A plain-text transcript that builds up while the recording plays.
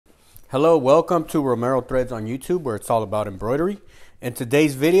Hello, welcome to Romero Threads on YouTube, where it's all about embroidery. In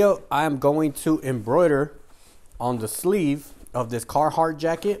today's video, I am going to embroider on the sleeve of this Carhartt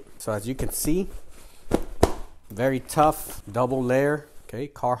jacket. So as you can see, very tough double layer, okay,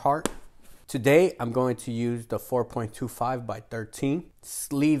 Carhartt. Today, I'm going to use the 4.25 by 13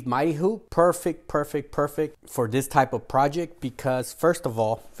 sleeve mighty hoop. Perfect for this type of project because first of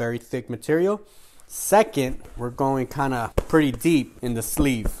all, very thick material. Second, we're going kind of pretty deep in the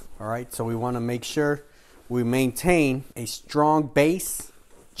sleeve. All right, so we want to make sure we maintain a strong base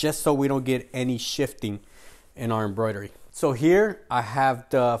just so we don't get any shifting in our embroidery. So here I have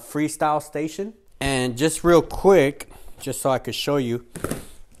the freestyle station, and just real quick, just so I could show you,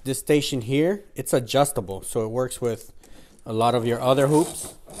 this station here, it's adjustable, so it works with a lot of your other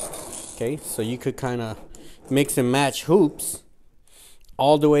hoops. Okay, so you could kind of mix and match hoops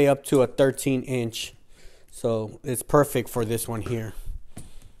all the way up to a 13-inch. So it's perfect for this one here.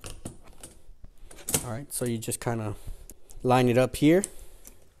 All right, so you just kind of line it up here.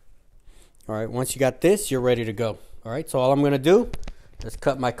 All right, once you got this, you're ready to go. All right, so all I'm gonna do is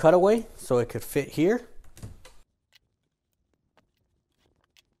cut my cutaway so it could fit here.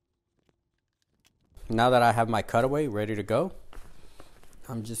 Now that I have my cutaway ready to go,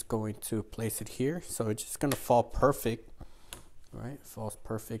 I'm just going to place it here. So it's just gonna fall perfect. All right, it falls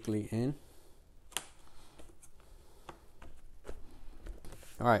perfectly in.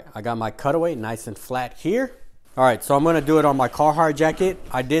 All right, I got my cutaway nice and flat here. All right, so I'm gonna do it on my Carhartt jacket.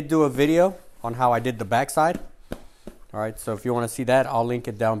 I did do a video on how I did the backside. All right, so if you wanna see that, I'll link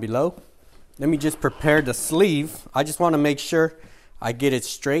it down below. Let me just prepare the sleeve. I just wanna make sure I get it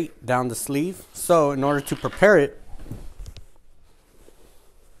straight down the sleeve. So in order to prepare it,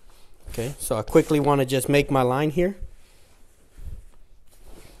 okay, so I quickly wanna just make my line here.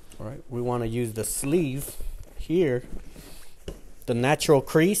 All right, we wanna use the sleeve here, the natural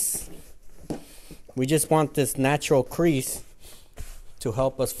crease. We just want this natural crease to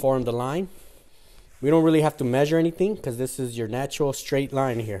help us form the line. We don't really have to measure anything because this is your natural straight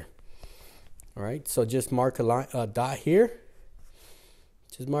line here. All right, so just mark a line, a dot here.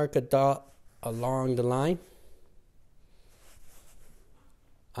 Just mark a dot along the line.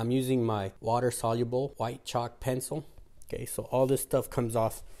 I'm using my water-soluble white chalk pencil. Okay, so all this stuff comes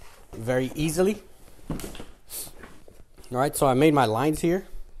off very easily. All right, so I made my lines here.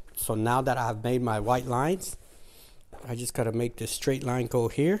 So now that I've made my white lines, I just gotta make this straight line go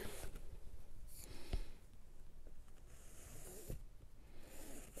here.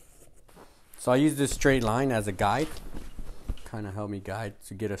 So I use this straight line as a guide. Kind of help me guide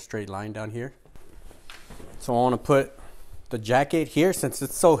to get a straight line down here. So I want to put the jacket here. Since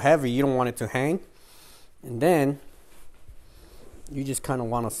it's so heavy, you don't want it to hang. And then you just kind of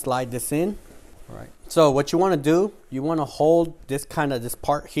want to slide this in. All right, so what you want to do, you want to hold this this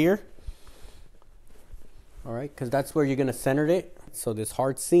part here. All right, because that's where you're going to center it. So this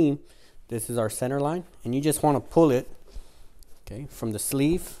hard seam, this is our center line, and you just want to pull it, okay, from the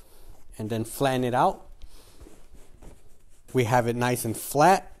sleeve and then flatten it out. We have it nice and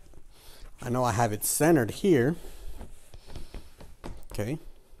flat. I know I have it centered here. Okay.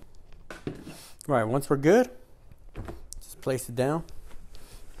 All right, once we're good, just place it down.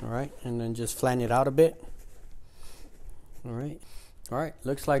 All right, and then just flatten it out a bit. All right,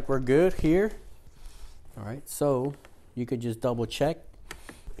 looks like we're good here. All right, so you could just double check.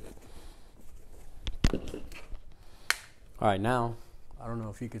 All right, now, I don't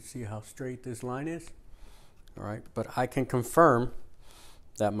know if you could see how straight this line is. All right, but I can confirm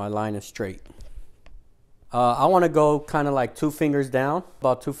that my line is straight. I want to go kind of like 2 fingers down,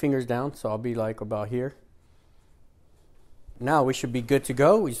 about 2 fingers down, so I'll be like about here. Now we should be good to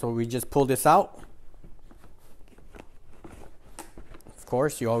go. So we just pull this out. Of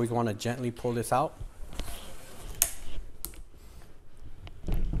course, you always want to gently pull this out.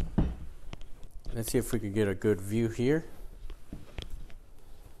 Let's see if we could get a good view here.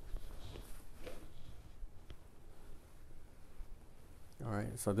 All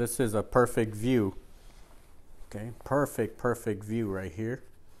right, so this is a perfect view. Okay, perfect view right here.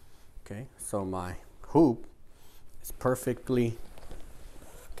 Okay, so my hoop is perfectly,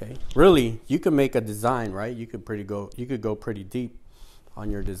 okay. Really, you can make a design, right? You could go pretty deep on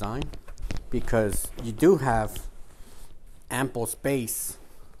your design because you do have ample space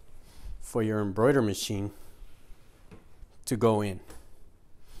for your embroidery machine to go in.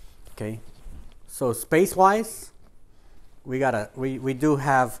 Okay, so space-wise, we do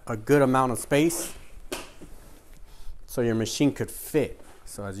have a good amount of space so your machine could fit.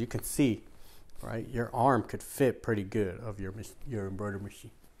 So as you can see, right, your arm could fit pretty good of your embroidery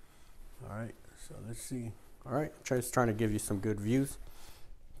machine. All right, so let's see. All right, just trying to give you some good views.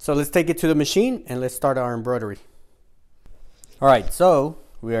 So let's take it to the machine and let's start our embroidery. All right, so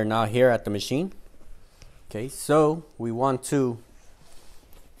we are now here at the machine. Okay, so we want to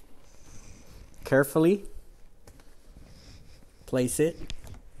carefully place it.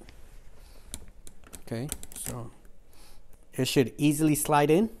 Okay, so it should easily slide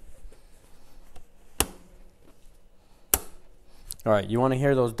in. All right, you want to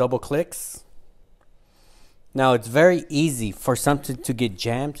hear those double clicks? Now it's very easy for something to get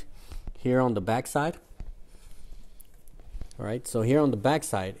jammed here on the back side. All right, so here on the back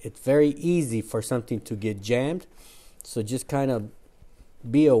side, it's very easy for something to get jammed. So just kind of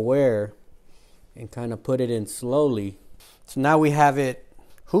be aware and kind of put it in slowly. So now we have it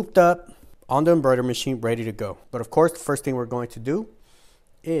hooped up on the embroidery machine, ready to go. But of course, the first thing we're going to do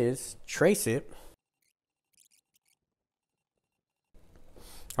is trace it.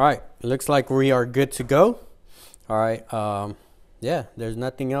 All right, it looks like we are good to go. All right, yeah, there's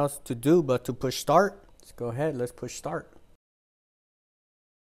nothing else to do but to push start. Let's go ahead, let's push start.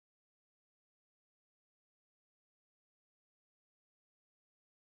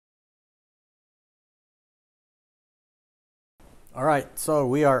 All right, so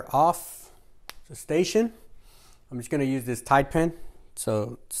we are off the station. I'm just gonna use this Tide pen.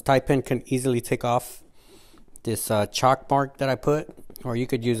 So this Tide pen can easily take off this chalk mark that I put, or you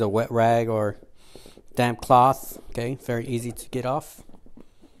could use a wet rag or damp cloth. Okay, very easy to get off.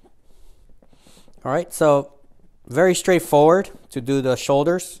 All right, so very straightforward to do the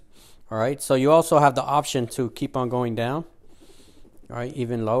shoulders. All right, so you also have the option to keep on going down. All right,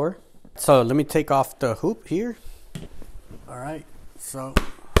 even lower. So let me take off the hoop here. All right, so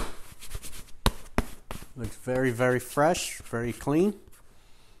looks very, very fresh, very clean.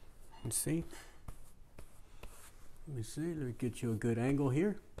 Let's see. Let me get you a good angle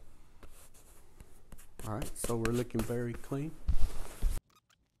here. All right, so we're looking very clean.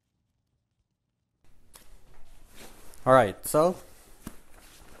 All right, so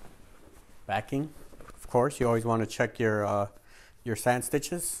backing. Of course, you always want to check your sand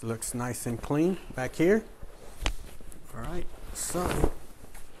stitches. Looks nice and clean back here. All right, so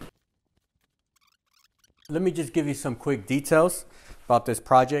let me just give you some quick details about this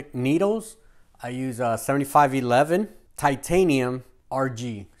project. Needles, I use 7511 titanium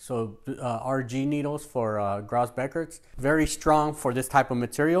RG. So RG needles for Groz Beckerts. Very strong for this type of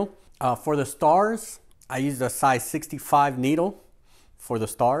material. For the stars, I used a size 65 needle for the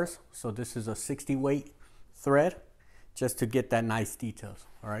stars. So this is a 60 weight thread just to get that nice details.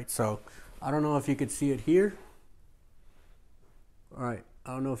 All right, so I don't know if you could see it here. All right,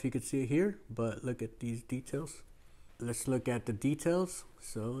 I don't know if you could see it here, but look at these details. Let's look at the details.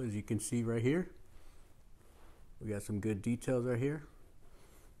 So as you can see right here, we got some good details right here.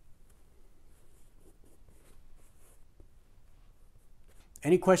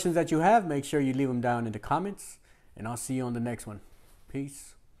 Any questions that you have, make sure you leave them down in the comments, and I'll see you on the next one.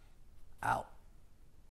 Peace out.